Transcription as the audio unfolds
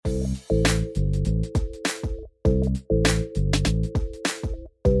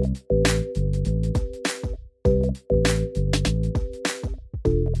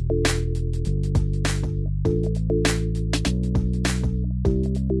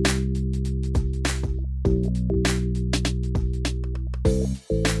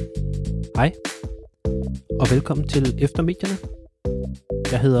Hej, og velkommen til Eftermedierne.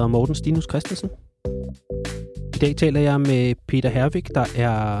 Jeg hedder Morten Stinus Christensen. I dag taler jeg med Peter Hervik, der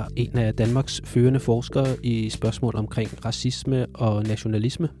er en af Danmarks førende forskere i spørgsmål omkring racisme og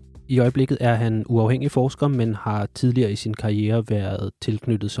nationalisme. I øjeblikket er han uafhængig forsker, men har tidligere i sin karriere været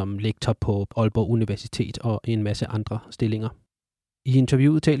tilknyttet som lektor på Aalborg Universitet og en masse andre stillinger. I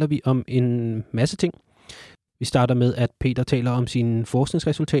interviewet taler vi om en masse ting. Vi starter med, at Peter taler om sine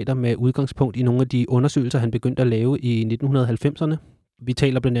forskningsresultater med udgangspunkt i nogle af de undersøgelser, han begyndte at lave i 1990'erne. Vi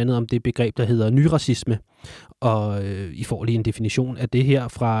taler blandt andet om det begreb, der hedder nyracisme, og I får lige en definition af det her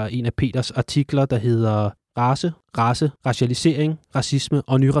fra en af Peters artikler, der hedder race, racialisering, racisme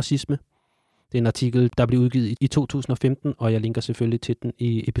og nyracisme. Det er en artikel, der blev udgivet i 2015, og jeg linker selvfølgelig til den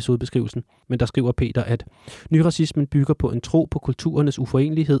i episodebeskrivelsen. Men der skriver Peter, at nyracismen bygger på en tro på kulturernes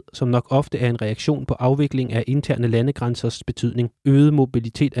uforenelighed, som nok ofte er en reaktion på afvikling af interne landegrænsers betydning. Øget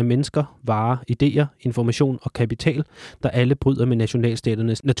mobilitet af mennesker, varer, idéer, information og kapital, der alle bryder med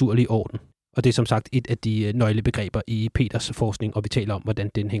nationalstaternes naturlige orden. Og det er som sagt et af de nøglebegreber i Peters forskning, og vi taler om,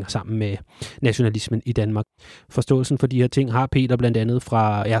 hvordan den hænger sammen med nationalismen i Danmark. Forståelsen for de her ting har Peter blandt andet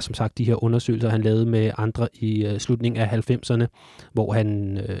fra, som sagt, de her undersøgelser, han lavede med andre i slutningen af 90'erne, hvor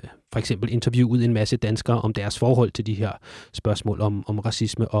han for eksempel interviewede en masse danskere om deres forhold til de her spørgsmål om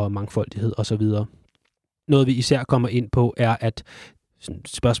racisme og mangfoldighed osv. Noget vi især kommer ind på er, at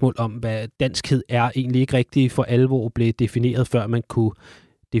spørgsmål om, hvad danskhed er, egentlig ikke rigtig for alvor blev defineret, før man kunne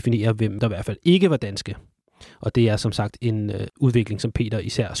definere, hvem der i hvert fald ikke var danske. Og det er som sagt en udvikling, som Peter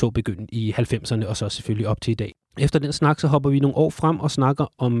især så begyndt i 90'erne, og så selvfølgelig op til i dag. Efter den snak, så hopper vi nogle år frem og snakker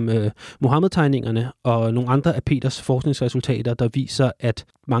om Mohammed-tegningerne og nogle andre af Peters forskningsresultater, der viser, at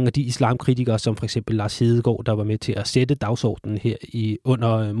mange af de islamkritikere, som for eksempel Lars Hedegaard, der var med til at sætte dagsordenen her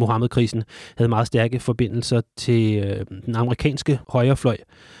under Mohammed-krisen, havde meget stærke forbindelser til den amerikanske højrefløj.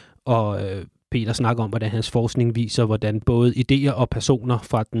 Og Peter snakker om, hvordan hans forskning viser, hvordan både idéer og personer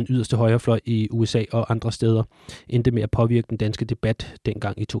fra den yderste højrefløj i USA og andre steder endte med at påvirke den danske debat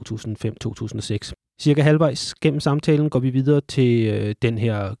dengang i 2005-2006. Cirka halvvejs gennem samtalen går vi videre til den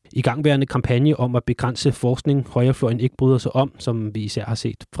her igangværende kampagne om at begrænse forskning, højrefløjen ikke bryder sig om, som vi især har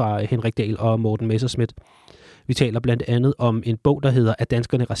set fra Henrik Dahl og Morten Messerschmidt. Vi taler blandt andet om en bog, der hedder Er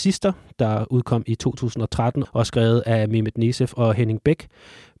danskerne racister?, der udkom i 2013 og skrevet af Mehmet Nesef og Henning Bæk.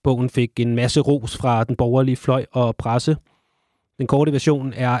 Bogen fik en masse ros fra den borgerlige fløj og presse. Den korte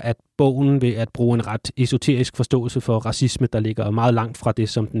version er, at bogen ved at bruge en ret esoterisk forståelse for racisme, der ligger meget langt fra det,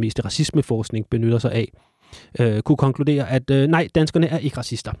 som den meste racismeforskning benytter sig af, kunne konkludere, at nej, danskerne er ikke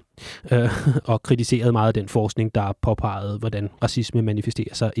racister, og kritiserede meget den forskning, der påpegede, hvordan racisme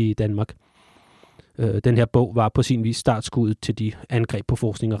manifesterer sig i Danmark. Den her bog var på sin vis startskuddet til de angreb på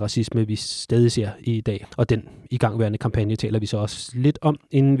forskning og racisme, vi stadig ser i dag. Og den igangværende kampagne taler vi så også lidt om,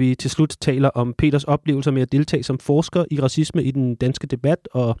 inden vi til slut taler om Peters oplevelser med at deltage som forsker i racisme i den danske debat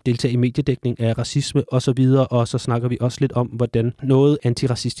og deltage i mediedækning af racisme osv. Og så snakker vi også lidt om, hvordan noget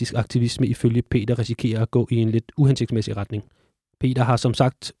antiracistisk aktivisme ifølge Peter risikerer at gå i en lidt uhensigtsmæssig retning. Peter har som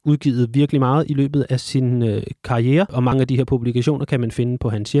sagt udgivet virkelig meget i løbet af sin karriere, og mange af de her publikationer kan man finde på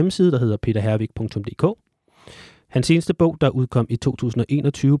hans hjemmeside, der hedder peterhervik.dk. Hans seneste bog, der udkom i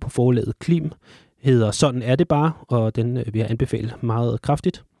 2021 på forlaget Klim, hedder Sådan er det bare, og den vil jeg anbefale meget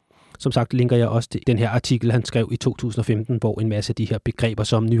kraftigt. Som sagt linker jeg også til den her artikel, han skrev i 2015, hvor en masse af de her begreber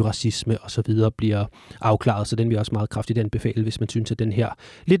som nyracisme og så videre bliver afklaret, så den vil jeg også meget kraftigt anbefale, hvis man synes, at den her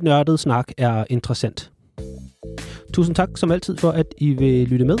lidt nørdede snak er interessant. Tusind tak som altid for, at I vil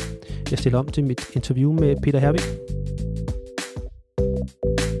lytte med. Jeg stiller om til mit interview med Peter Hervik.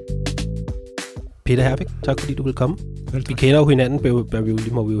 Peter Hervik, tak fordi du vil komme. Vi kender jo hinanden,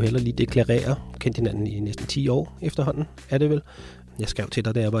 må vi jo heller lige deklarere. Kendt hinanden i næsten 10 år efterhånden, er det vel? Jeg skrev til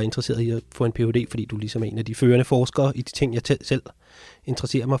dig, da jeg var interesseret i at få en Ph.D., fordi du ligesom er en af de førende forskere i de ting, jeg selv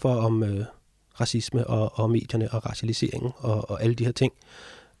interesserer mig for om racisme og medierne og racialisering og alle de her ting.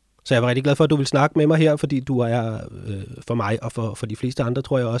 Så jeg var rigtig glad for, at du vil snakke med mig her, fordi du er for mig og for de fleste andre,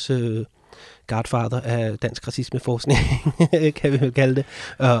 tror jeg også, godfather af dansk racismeforskning, kan vi vel kalde det,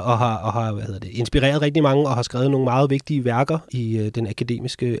 og har inspireret rigtig mange og har skrevet nogle meget vigtige værker i den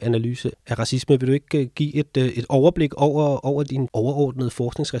akademiske analyse af racisme. Vil du ikke give et overblik over dine overordnede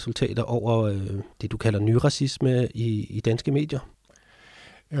forskningsresultater over det, du kalder nyracisme i danske medier?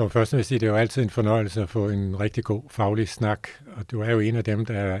 Jo, først vil jeg sige, at det er jo altid en fornøjelse at få en rigtig god faglig snak, og du er jo en af dem,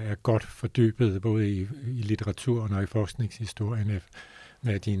 der er godt fordybet både i litteraturen og i forskningshistorien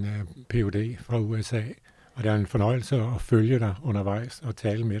med din Ph.D. fra USA, og det er en fornøjelse at følge dig undervejs og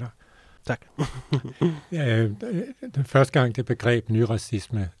tale med dig. Tak. Den første gang det begreb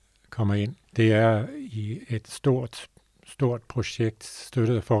nyracisme kommer ind, det er i et stort stort projekt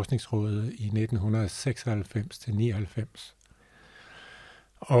støttet af Forskningsrådet i 1996-99.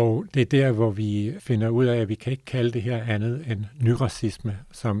 Og det er der, hvor vi finder ud af, at vi kan ikke kalde det her andet end nyracisme,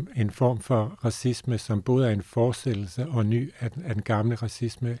 som en form for racisme, som både er en fortsættelse og ny af den gamle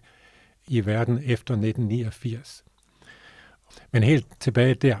racisme i verden efter 1989. Men helt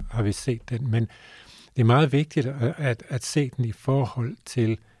tilbage der har vi set den. Men det er meget vigtigt at se den i forhold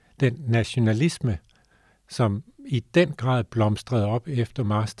til den nationalisme, som i den grad blomstrede op efter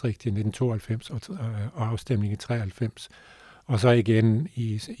Maastricht i 1992 og afstemningen i 93, og så igen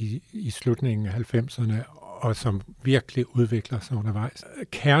i slutningen af 90'erne, og som virkelig udvikler sig undervejs.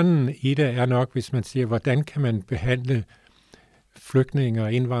 Kernen i det er nok, hvis man siger, hvordan kan man behandle flygtninge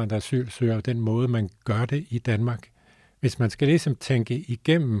og indvandrere og asylsøgere den måde, man gør det i Danmark. Hvis man skal ligesom tænke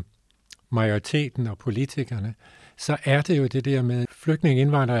igennem majoriteten og politikerne, så er det jo det der med flygtninge,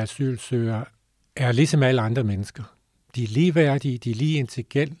 indvandrere og asylsøgere er ligesom alle andre mennesker. De er ligeværdige, de er lige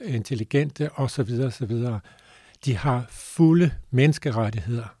intelligente osv. osv. De har fulde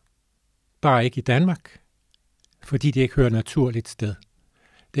menneskerettigheder. Bare ikke i Danmark, fordi de ikke hører naturligt sted.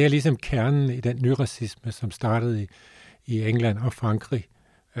 Det er ligesom kernen i den nyracisme, som startede i England og Frankrig,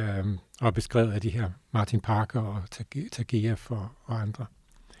 og beskrevet af de her Martin Parker og Tageev og andre.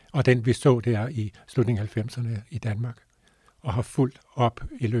 Og den vi så der i slutningen af 90'erne i Danmark, og har fulgt op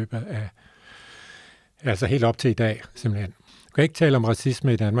i løbet af, altså helt op til i dag simpelthen. Du kan ikke tale om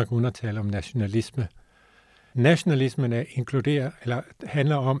racisme i Danmark uden at tale om nationalisme. Nationalismen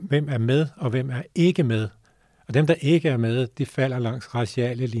handler om, hvem er med og hvem er ikke med. Og dem, der ikke er med, de falder langs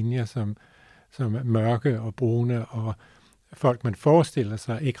raciale linjer, som er mørke og brune, og folk, man forestiller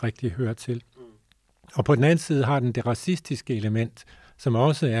sig, ikke rigtig hører til. Og på den anden side har den det racistiske element, som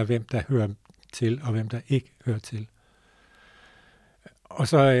også er, hvem der hører til, og hvem der ikke hører til. Og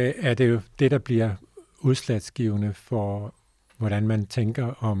så er det jo det, der bliver udslagsgivende for, hvordan man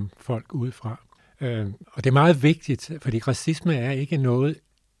tænker om folk udefra. Og det er meget vigtigt, fordi racisme er ikke noget,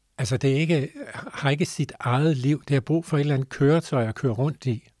 altså har ikke sit eget liv. Det har brug for et eller andet køretøj at køre rundt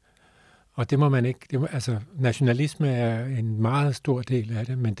i. Og det må man ikke, nationalisme er en meget stor del af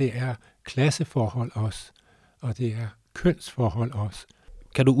det, men det er klasseforhold også, og det er kønsforhold også.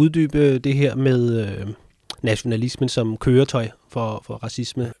 Kan du uddybe det her med nationalismen som køretøj for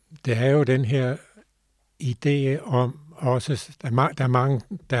racisme? Det er jo den her idé om også,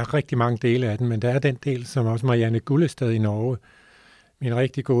 der er rigtig mange dele af den, men der er den del, som også Marianne Gullestad i Norge, min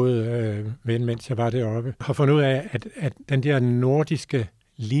rigtig gode ven, mens jeg var deroppe, har fundet ud af, at den der nordiske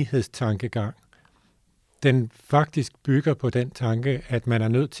lighedstankegang, den faktisk bygger på den tanke, at man er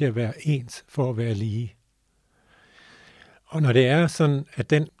nødt til at være ens for at være lige. Og når det er sådan, at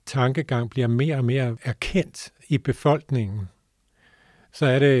den tankegang bliver mere og mere erkendt i befolkningen, så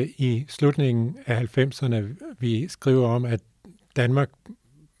er det i slutningen af 90'erne, vi skriver om, at Danmark,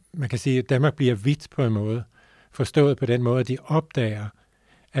 man kan sige, at Danmark bliver hvidt på en måde, forstået på den måde, at de opdager,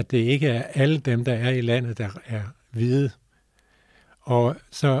 at det ikke er alle dem, der er i landet, der er hvide. Og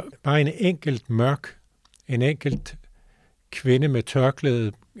så bare en enkelt kvinde med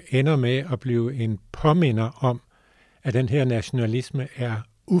tørklæde ender med at blive en påminder om, at den her nationalisme er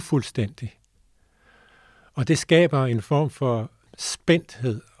ufuldstændig. Og det skaber en form for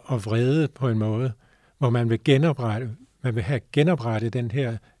spændthed og vrede på en måde, hvor man vil have genoprettet den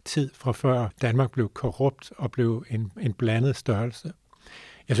her tid fra før Danmark blev korrupt og blev en blandet størrelse.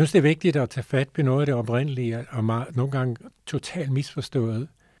 Jeg synes, det er vigtigt at tage fat på noget af det oprindelige og nogle gange totalt misforstået.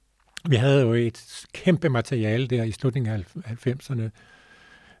 Vi havde jo et kæmpe materiale der i slutningen af 90'erne,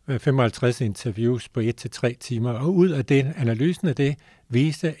 55 interviews på 1-3 timer, og ud af det, analysen af det,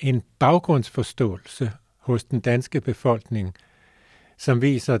 viste en baggrundsforståelse hos den danske befolkning, som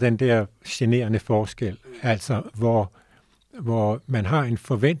viser den der generende forskel, altså hvor man har en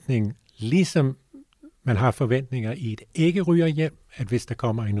forventning, ligesom man har forventninger i et ikke-rygerhjem, at hvis der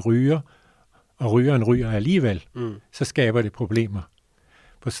kommer en ryger, og rygeren ryger alligevel, så skaber det problemer.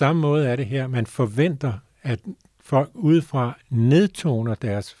 På samme måde er det her, man forventer, at folk udefra nedtoner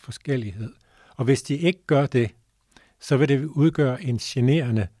deres forskellighed. Og hvis de ikke gør det, så vil det udgøre en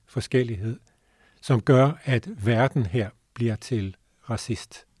generende forskellighed, som gør, at verden her bliver til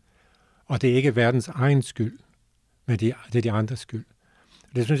racist. Og det er ikke verdens egen skyld, men det er de andres skyld.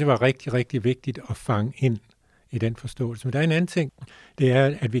 Det synes jeg var rigtig, rigtig vigtigt at fange ind i den forståelse. Men der er en anden ting, det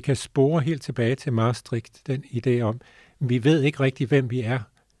er, at vi kan spore helt tilbage til Maastricht, den idé om, at vi ved ikke rigtig, hvem vi er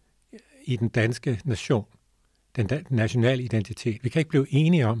i den danske nation, den nationale identitet. Vi kan ikke blive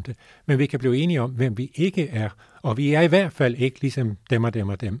enige om det, men vi kan blive enige om, hvem vi ikke er. Og vi er i hvert fald ikke ligesom dem og dem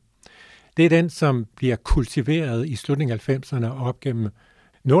og dem. Det er den, som bliver kultiveret i slutningen af 90'erne og op gennem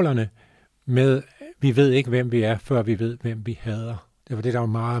 0'erne med vi ved ikke, hvem vi er, før vi ved, hvem vi hader. Det var det, der var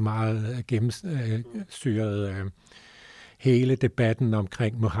meget, meget gennemsyret hele debatten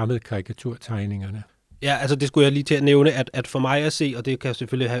omkring Mohammed-karikaturtegningerne. Ja, altså det skulle jeg lige til at nævne, at for mig at se, og det kan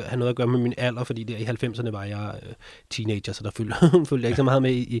selvfølgelig have noget at gøre med min alder, fordi der i 90'erne var jeg teenager, så der følte jeg ikke så meget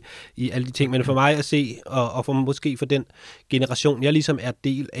med i alle de ting, men for mig at se, og for måske for den generation, jeg ligesom er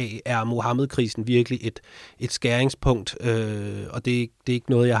del af, er Mohammed-krisen virkelig et skæringspunkt, og det er ikke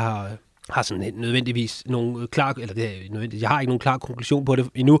noget, jeg har sådan nødvendigvis nogen klar, eller det er nødvendigt, jeg har ikke nogen klar konklusion på det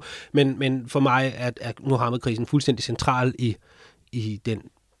endnu, men for mig er Mohammed-krisen fuldstændig central i den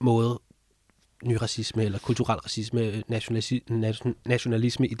måde, nyracisme eller kulturel racisme,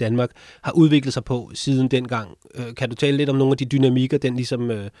 nationalisme i Danmark har udviklet sig på siden dengang. Kan du tale lidt om nogle af de dynamikker, den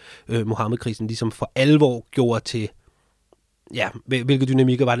ligesom Mohammed-krisen ligesom for alvor gjorde til, ja, hvilke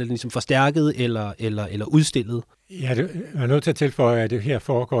dynamikker var det ligesom forstærket eller udstillet? Ja, jeg er nødt til at tilføje, at det her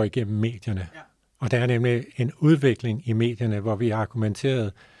foregår igennem medierne. Ja. Og der er nemlig en udvikling i medierne, hvor vi har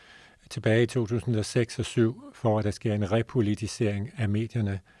argumenteret tilbage i 2006 og 2007 for, at der sker en repolitisering af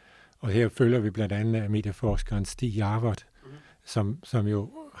medierne. Og her følger vi blandt andet medieforskeren Stig Jarvert, som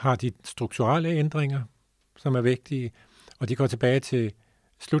jo har de strukturelle ændringer, som er vigtige. Og de går tilbage til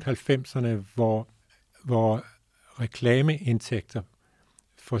slut 90'erne, hvor reklameindtægter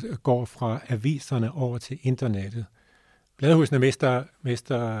går fra aviserne over til internettet. Bladhusene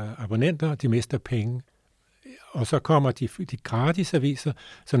mister abonnenter, de mister penge. Og så kommer de gratisaviser.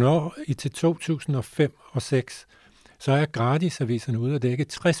 Så når i til 2005 og 2006, så er gratisaviserne ude at dække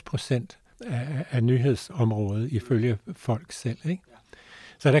 60% af nyhedsområdet ifølge folk selv. Ikke?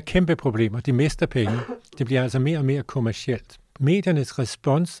 Så der er kæmpe problemer. De mister penge. Det bliver altså mere og mere kommercielt. Mediernes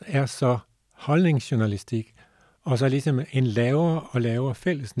respons er så holdningsjournalistik, og så ligesom en lavere og lavere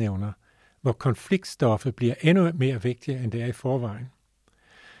fællesnævner, hvor konfliktstoffet bliver endnu mere vigtigt, end det er i forvejen.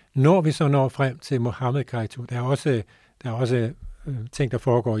 Når vi så når frem til Mohammed-karikatur, der er også ting, der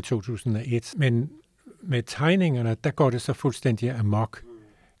foregår i 2001, men med tegningerne, der går det så fuldstændig amok.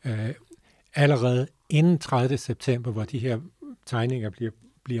 Allerede inden 30. september, hvor de her tegninger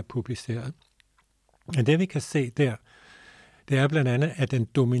bliver publiceret. Men det vi kan se der, det er blandt andet, at den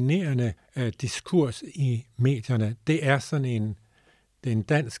dominerende diskurs i medierne, det er en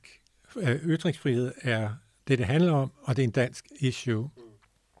dansk ytringsfrihed er det handler om, og det er en dansk issue.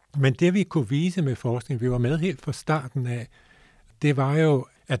 Men det vi kunne vise med forskning, vi var med helt fra starten af, det var jo,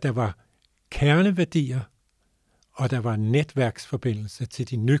 at der var kerneværdier, og der var netværksforbindelse til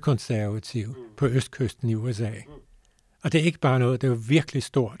de nykonservative på østkysten i USA. Og det er ikke bare noget, det er jo virkelig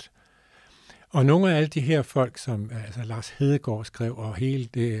stort. Og nogle af alle de her folk, som altså Lars Hedegaard skrev, og hele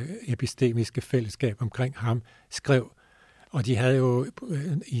det epistemiske fællesskab omkring ham skrev, og de havde jo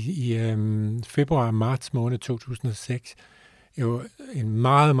i februar og marts måned 2006 jo en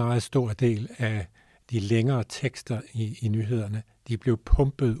meget, meget stor del af de længere tekster i nyhederne. De blev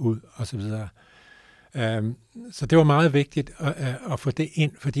pumpet ud, og så videre. Så det var meget vigtigt at få det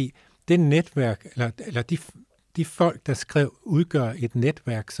ind, fordi det netværk, eller de folk, der skrev, udgør et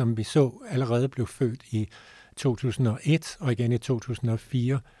netværk, som vi så allerede blev født i 2001 og igen i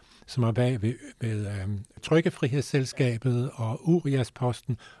 2004, som er bag ved Trykkefrihedsselskabet og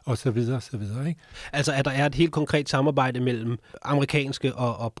Uriasposten og så videre, så videre. Ikke? Altså, at der er et helt konkret samarbejde mellem amerikanske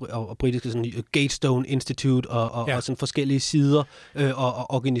og britiske sådan, Gatestone Institute og sådan forskellige sider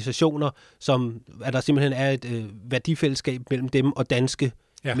og organisationer, som at der simpelthen er et værdifællesskab mellem dem og danske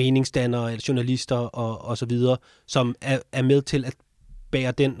meningsdannere, eller journalister og så videre, som er med til at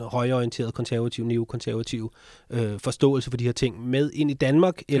bære den højreorienterede, konservative, neokonservative forståelse for de her ting med ind i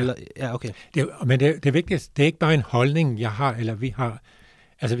Danmark? Eller? Ja, okay. Men det vigtigste, det er ikke bare en holdning, jeg har, eller vi har.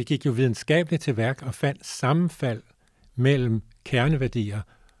 Altså, vi gik jo videnskabeligt til værk og fandt sammenfald mellem kerneværdier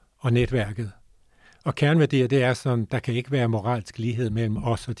og netværket. Og kerneværdier, det er sådan, der kan ikke være moralsk lighed mellem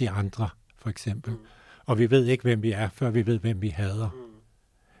os og de andre, for eksempel. Og vi ved ikke, hvem vi er, før vi ved, hvem vi hader.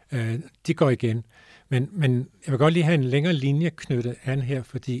 De går igen. Men jeg vil godt lige have en længere linje knyttet an her,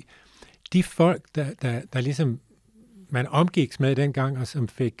 fordi de folk, der ligesom man omgiks med dengang, og som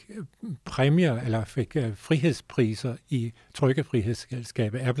fik præmier eller fik frihedspriser i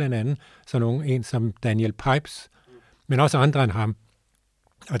Trykkefrihedsselskabet, er blandt andet en som Daniel Pipes, men også andre end ham.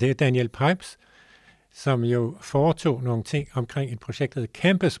 Og det er Daniel Pipes, som jo foretog nogle ting omkring et projekt, der hedder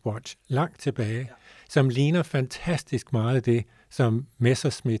Campus Watch, langt tilbage, som ligner fantastisk meget det, som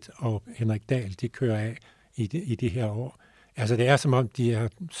Messerschmidt og Henrik Dahl, de kører af i de her år. Altså det er som om, de er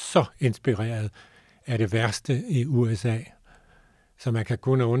så inspireret af det værste i USA, så man kan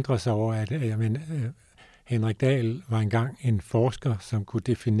kun undre sig over, at Henrik Dahl var engang en forsker, som kunne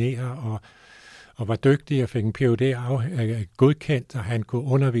definere og var dygtig og fik en Ph.D. godkendt, og han kunne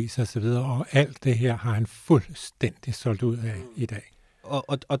undervise osv., og alt det her har han fuldstændig solgt ud af i dag.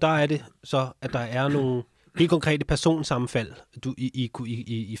 Og der er det så, at der er nogle helt konkrete personsammenfald,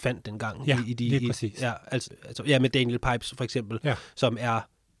 I fandt dengang. Ja, lige præcis. Ja, med Daniel Pipes for eksempel, som er...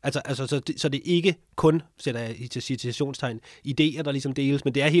 Så det er ikke kun, sætter jeg til citationstegn, idéer, der ligesom deles,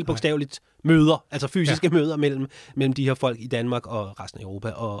 men det er helt bogstaveligt møder, altså fysiske møder mellem de her folk i Danmark og resten af Europa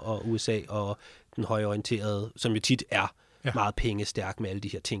og USA og den højreorienterede, som jo tit er meget pengestærk med alle de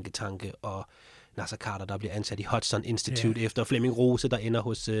her tænketanke og Nasser Carter, der bliver ansat i Hudson Institute efter Flemming Rose, der ender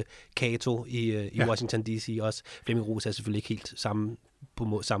hos Cato i Washington D.C. også. Flemming Rose er selvfølgelig ikke helt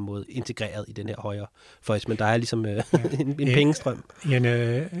på samme måde integreret i den her højre fløjs, men der er ligesom en pengestrøm.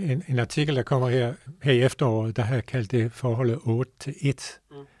 En artikel, der kommer her i efteråret, der har jeg kaldt det forholdet 8-1.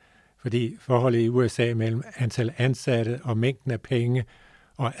 Fordi forholdet i USA mellem antal ansatte og mængden af penge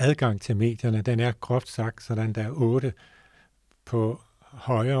og adgang til medierne, den er groft sagt, sådan der er 8 på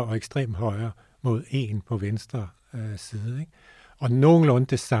højre og ekstrem højre mod 1 på venstre side. Ikke? Og nogenlunde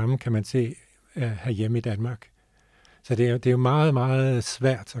det samme kan man se herhjemme i Danmark. Så det er jo meget, meget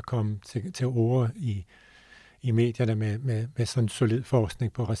svært at komme til ord i medierne med sådan en solid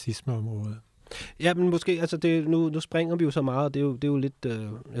forskning på racismeområdet. Ja, men måske, altså nu springer vi jo så meget, det er jo lidt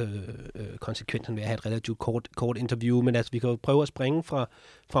konsekvensen ved at have et relativt kort interview, men altså vi kan jo prøve at springe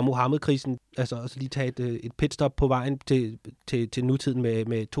fra Mohammed-krisen, altså lige tage et pitstop på vejen til nutiden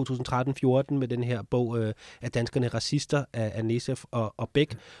med 2013-14 med den her bog af danskerne racister af Nesef og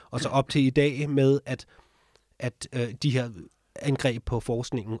Bæk, og så op til i dag med, at de her angreb på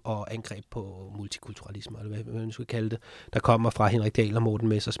forskningen og angreb på multikulturalisme, eller hvad man skal kalde det, der kommer fra Henrik Dahl og Morten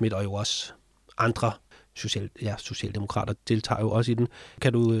Messerschmidt, og jo også andre socialdemokrater deltager jo også i den.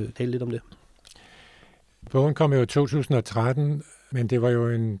 Kan du tale lidt om det? Bogen kom jo i 2013, men det var jo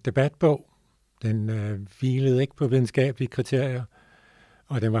en debatbog. Den hvilede ikke på videnskabelige kriterier,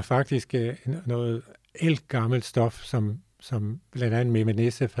 og den var faktisk noget ældgammelt stof, som blandt andet Mehmet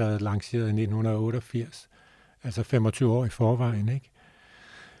Nesef havde lanceret i 1988, altså 25 år i forvejen, ikke?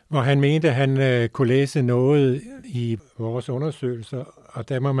 Hvor han mente, at han kunne læse noget i vores undersøgelser, og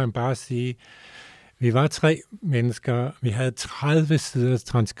der må man bare sige, vi var 3 mennesker, vi havde 30 siders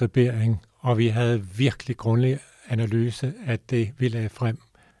transkribering, og vi havde virkelig grundig analyse af det, vi lagde frem.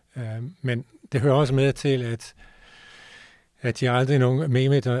 Men det hører også med til, at de aldrig nogen,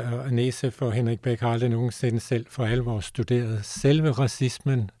 Mehmet og Nesef og Henrik Bæk har aldrig nogensinde selv for alvor studeret selve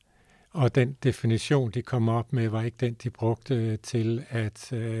racismen, og den definition, de kom op med, var ikke den, de brugte til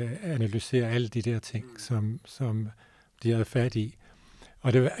at analysere alle de der ting, som de havde fat i.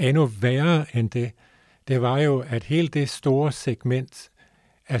 Og det var endnu værre end det. Det var jo, at hele det store segment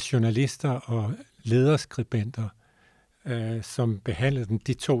af journalister og lederskribenter, som behandlede dem,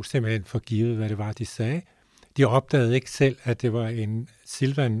 de tog simpelthen for givet, hvad det var, de sagde. De opdagede ikke selv, at det var en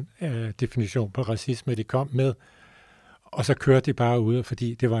Silvan-definition på racisme, de kom med, og så kørte de bare ud,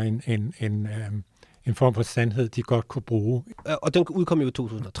 fordi det var en form for sandhed, de godt kunne bruge. Og den udkom jo i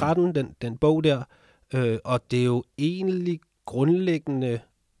 2013, den bog der, og det er jo egentlig grundlæggende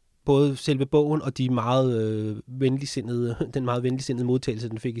både selve bogen og den meget venligsindede modtagelse,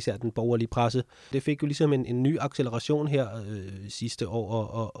 den fik især den borgerlige presse. Det fik jo ligesom en ny acceleration her sidste år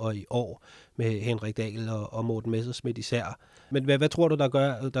og i år med Henrik Dahl og Morten Messerschmidt især. Men hvad tror du,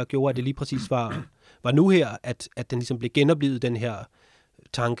 der gjorde, at det lige præcis var nu her, at den ligesom blev genoplevet, den her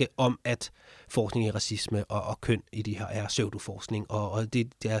tanke om, at forskning i racisme og køn i de her er pseudoforskning, og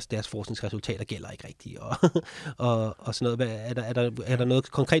deres forskningsresultater gælder ikke rigtigt, og sådan noget. Er der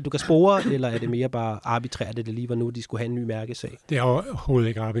noget konkret, du kan spore, eller er det mere bare arbitrært, at det lige var nu, de skulle have en ny mærkesag? Det er overhovedet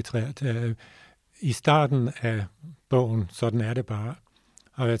ikke arbitrært. I starten af bogen, sådan er det bare,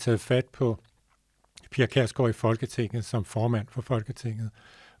 har jeg taget fat på Pia Kjærsgaard i Folketinget som formand for Folketinget,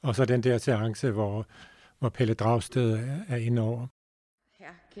 og så den der seance, hvor Pelle Dragsted er inde over.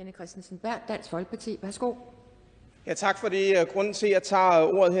 Kenneth Kristensen Berth, Dansk Folkeparti. Værsgo. Ja, tak for det. Grunden til, at jeg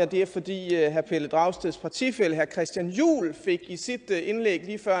tager ordet her, det er, fordi hr. Pelle Dragsteds partifælle, hr. Christian Juhl, fik i sit indlæg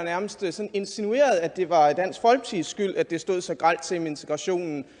lige før nærmest sådan insinueret, at det var Dansk Folkepartis skyld, at det stod så grelt til med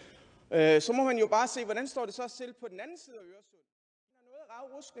integrationen. Så må man jo bare se, hvordan står det så selv på den anden side af Øresund. Der er noget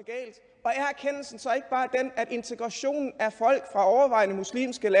ravruskende galt. Og er erkendelsen så ikke bare den, at integrationen af folk fra overvejende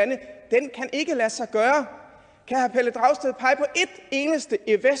muslimske lande, den kan ikke lade sig gøre? Kan hr. Pelle Dragsted pege på et eneste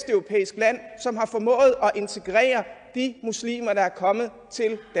vesteuropæisk land, som har formået at integrere de muslimer, der er kommet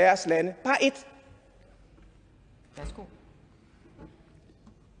til deres lande? Bare et. Værsgo.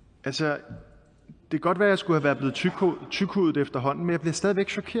 Altså, det kan godt være, at jeg skulle have været blevet tykhudet efterhånden, men jeg bliver stadigvæk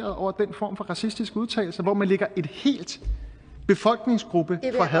chokeret over den form for racistisk udtalelse, hvor man lægger et helt befolkningsgruppe Det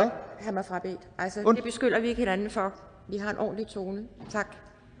vil for jeg had. godt have mig frabedt. Altså, det beskylder vi ikke hinanden for. Vi har en ordentlig tone. Tak.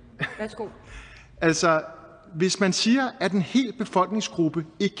 Værsgo. Altså, hvis man siger, at en hel befolkningsgruppe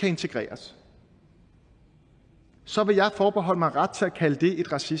ikke kan integreres, så vil jeg forbeholde mig ret til at kalde det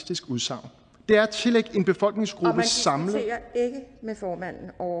et racistisk udsagn. Det er at tillægge en befolkningsgruppe samlet. Og man diskuterer ikke med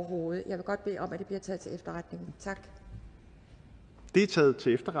formanden overhovedet. Jeg vil godt bede om, at det bliver taget til efterretning. Tak. Det er taget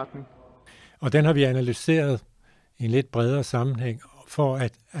til efterretning. Og den har vi analyseret i en lidt bredere sammenhæng, for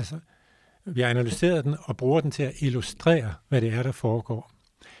at vi har analyseret den og bruger den til at illustrere, hvad det er, der foregår.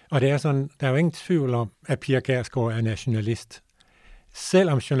 Og det er sådan, der er jo ingen tvivl om, at Pia Kjærsgaard er nationalist.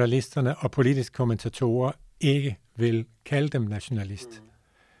 Selvom journalisterne og politiske kommentatorer ikke vil kalde dem nationalist.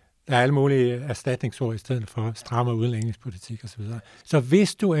 Der er alle mulige erstatningsord i stedet for strammere udlændingspolitik osv. Så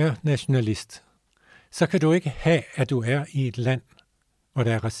hvis du er nationalist, så kan du ikke have, at du er i et land, hvor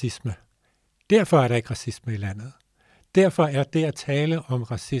der er racisme. Derfor er der ikke racisme i landet. Derfor er det at tale om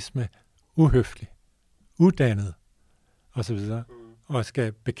racisme uhøflig, uddannet osv. og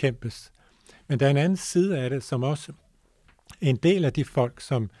skal bekæmpes. Men der er en anden side af det, som også en del af de folk,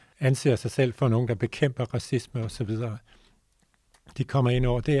 som anser sig selv for nogen, der bekæmper racisme osv., de kommer ind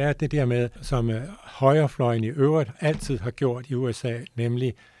over, det er det der med, som højrefløjen i øvrigt altid har gjort i USA,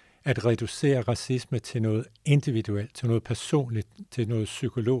 nemlig at reducere racisme til noget individuelt, til noget personligt, til noget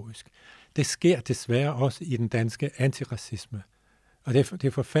psykologisk. Det sker desværre også i den danske antiracisme. Og det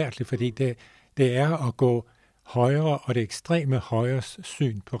er forfærdeligt, fordi det er at gå højre og det ekstreme højres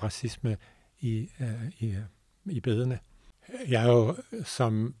syn på racisme i bedene. Jeg er jo,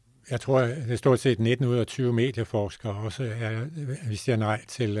 som jeg tror, det er stort set 19 ud af 20 medieforskere også, vi siger nej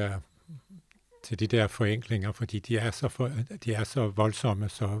til de der forenklinger, fordi de er så voldsomme.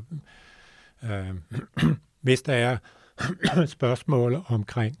 Så hvis der er spørgsmål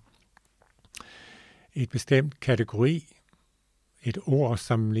omkring et bestemt kategori, et ord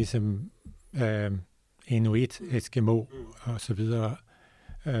som ligesom inuit, eskimo og så videre,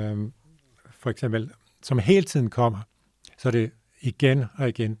 for eksempel, som hele tiden kommer, så er det igen og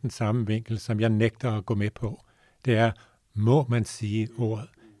igen den samme vinkel, som jeg nægter at gå med på. Det er, må man sige ordet?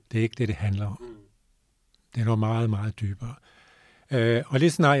 Det er ikke det, det handler om. Det er noget meget, meget dybere. Og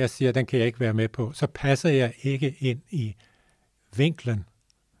lige snart jeg siger, den kan jeg ikke være med på, så passer jeg ikke ind i vinklen,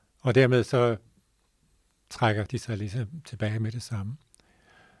 og dermed så trækker de sig ligesom tilbage med det samme.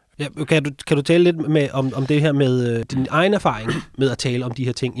 Ja, kan du tale lidt om det her med din egen erfaring med at tale om de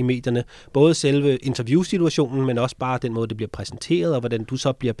her ting i medierne? Både selve interviewsituationen, men også bare den måde, det bliver præsenteret, og hvordan du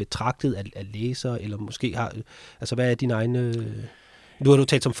så bliver betragtet af læsere, eller måske har... Altså, hvad er din egen... Nu har du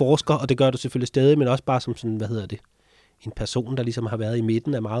talt som forsker, og det gør du selvfølgelig stadig, men også bare som sådan, en person, der ligesom har været i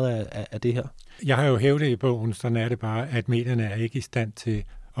midten af meget af det her. Jeg har jo hævdet i bogen, sådan er det bare, at medierne er ikke i stand til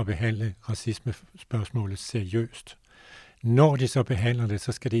at behandle racismespørgsmålet seriøst. Når de så behandler det,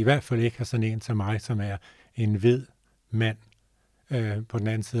 så skal det i hvert fald ikke have sådan en som mig, som er en hvid mand på den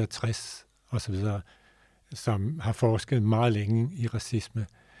anden side af 60 osv., som har forsket meget længe i racisme.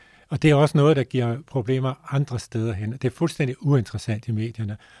 Og det er også noget, der giver problemer andre steder hen. Det er fuldstændig uinteressant i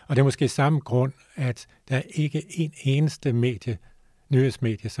medierne. Og det er måske samme grund, at der er ikke en eneste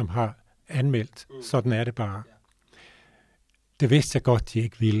nyhedsmedie, som har anmeldt. Sådan er det bare. Det vidste jeg godt, de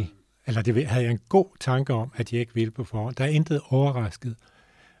ikke ville. Eller det havde jeg en god tanke om, at de ikke ville på forhånd. Der er intet overrasket.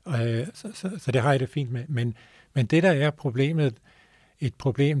 Så det har jeg det fint med. Men det, der er et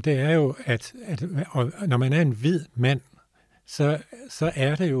problem, det er jo, at når man er en hvid mand, så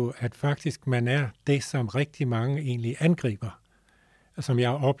er det jo, at faktisk man er det, som rigtig mange egentlig angriber, som jeg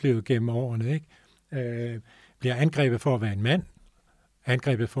har oplevet gennem årene, ikke? Bliver angrebet for at være en mand,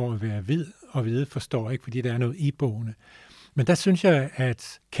 angrebet for at være hvid, og hvide forstår ikke, fordi der er noget iboende. Men der synes jeg,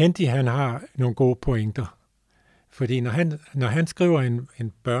 at Kendi, han har nogle gode pointer. Fordi når han skriver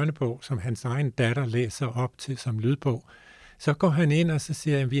en børnebog, som hans egen datter læser op til som lydbog, så går han ind og så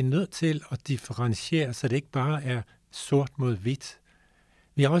siger, at vi er nødt til at differentiere, så det ikke bare er sort mod hvidt.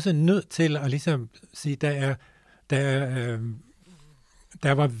 Vi er også nødt til at ligesom sige, der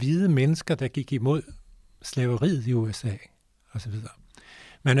var hvide mennesker, der gik imod slaveriet i USA, og så videre.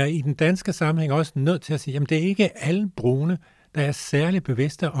 Man er i den danske sammenhæng også nødt til at sige, jamen det er ikke alle brune, der er særligt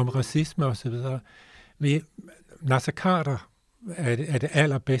bevidste om racisme og så videre. Nasser Carter er det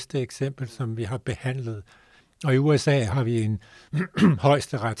allerbedste eksempel, som vi har behandlet. Og i USA har vi en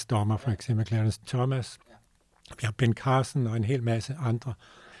højesteretsdommer, for eksempel Clarence Thomas. Vi har Ben Carson og en hel masse andre.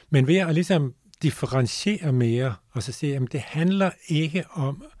 Men ved at ligesom differentiere mere, og så sige, at det handler ikke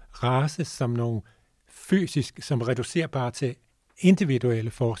om race som nogle fysisk, som reducerbare til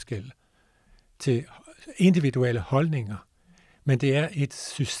individuelle forskelle, til individuelle holdninger. Men det er et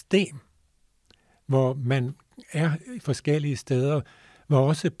system, hvor man er forskellige steder, hvor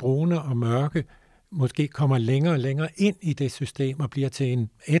også brune og mørke måske kommer længere og længere ind i det system og bliver til en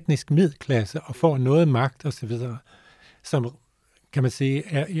etnisk middelklasse og får noget magt osv., som kan man sige,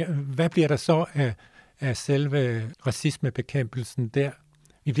 hvad bliver der så af selve racismebekæmpelsen der?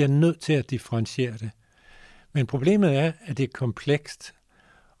 Vi bliver nødt til at differentiere det. Men problemet er, at det er komplekst,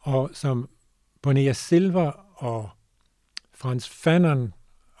 og som Bonilla Silver og Frantz Fanon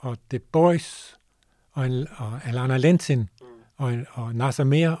og Du Bois og Alana Lentin og Nasser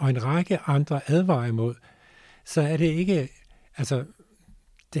Mer og en række andre advarer imod, så er det ikke, altså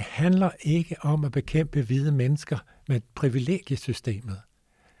det handler ikke om at bekæmpe hvide mennesker med privilegiesystemet.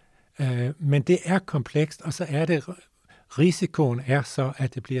 Men det er komplekst, og så er det, risikoen er så,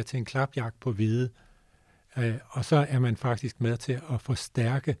 at det bliver til en klapjagt på hvide, og så er man faktisk med til at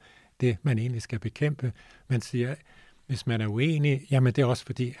forstærke det, man egentlig skal bekæmpe. Man siger, hvis man er uenig, jamen det er også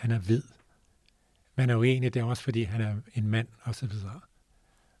fordi, han er hvid. Man er uenig, det er også fordi, han er en mand, osv.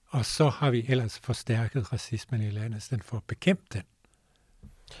 Og så har vi ellers forstærket racismen i landet, så den får bekæmpet den.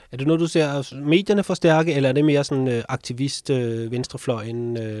 Er det noget, du ser medierne forstærke, eller er det mere sådan aktivist,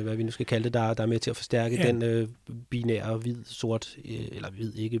 venstrefløjen, hvad vi nu skal kalde det, der er med til at forstærke den binære hvid-sort, eller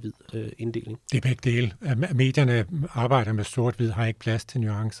hvid-ikke-hvid inddeling? Det er begge dele. Medierne arbejder med sort-hvid, har ikke plads til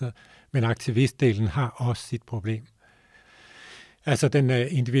nuancer, men aktivistdelen har også sit problem. Altså, den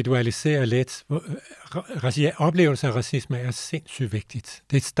individualiserer let. Oplevelse af racisme er sindssygt vigtigt.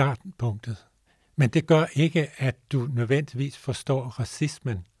 Det er startpunktet. Men det gør ikke, at du nødvendigvis forstår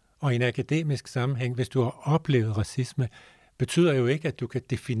racismen. Og i en akademisk sammenhæng, hvis du har oplevet racisme, betyder jo ikke, at du kan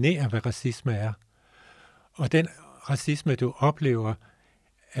definere, hvad racisme er. Og den racisme, du oplever,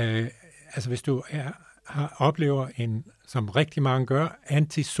 altså hvis du oplever en, som rigtig mange gør,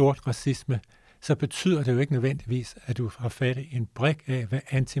 anti-sort racisme, så betyder det jo ikke nødvendigvis, at du har fat i en brik af, hvad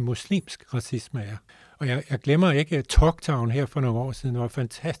antimuslimsk racisme er. Og jeg glemmer ikke Talktown her for nogle år siden. Det var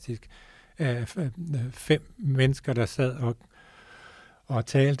fantastisk. 5 mennesker, der sad og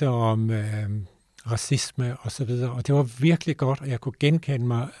talte om racisme og så videre. Og det var virkelig godt, og jeg kunne genkende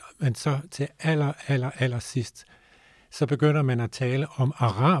mig. Men så til aller sidst, så begynder man at tale om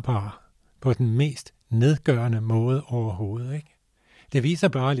arabere på den mest nedgørende måde overhovedet. Ikke? Det viser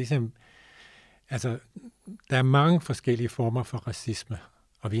bare ligesom, altså, der er mange forskellige former for racisme,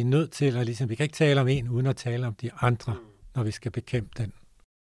 og vi er nødt til at ligesom, vi kan ikke tale om en, uden at tale om de andre, når vi skal bekæmpe den.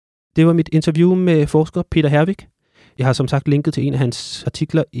 Det var mit interview med forsker Peter Hervik. Jeg har som sagt linket til en af hans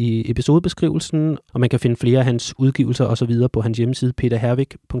artikler i episodebeskrivelsen, og man kan finde flere af hans udgivelser osv. på hans hjemmeside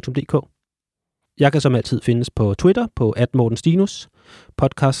peterhervik.dk. Jeg kan som altid findes på Twitter på @mortenstinus.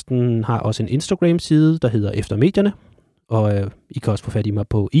 Podcasten har også en Instagram-side, der hedder Efter Medierne, og I kan også få fat i mig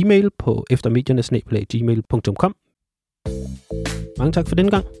på e-mail på eftermedierne@gmail.com. Mange tak for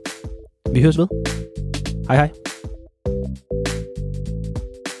denne gang. Vi høres ved. Hej hej.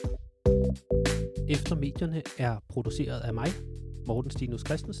 Efter Medierne er produceret af mig, Morten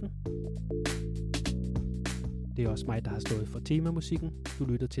Christensen. Det er også mig, der har stået for temamusikken, du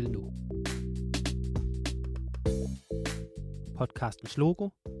lytter til nu. Podcastens logo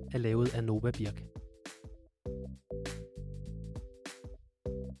er lavet af Nova Birk.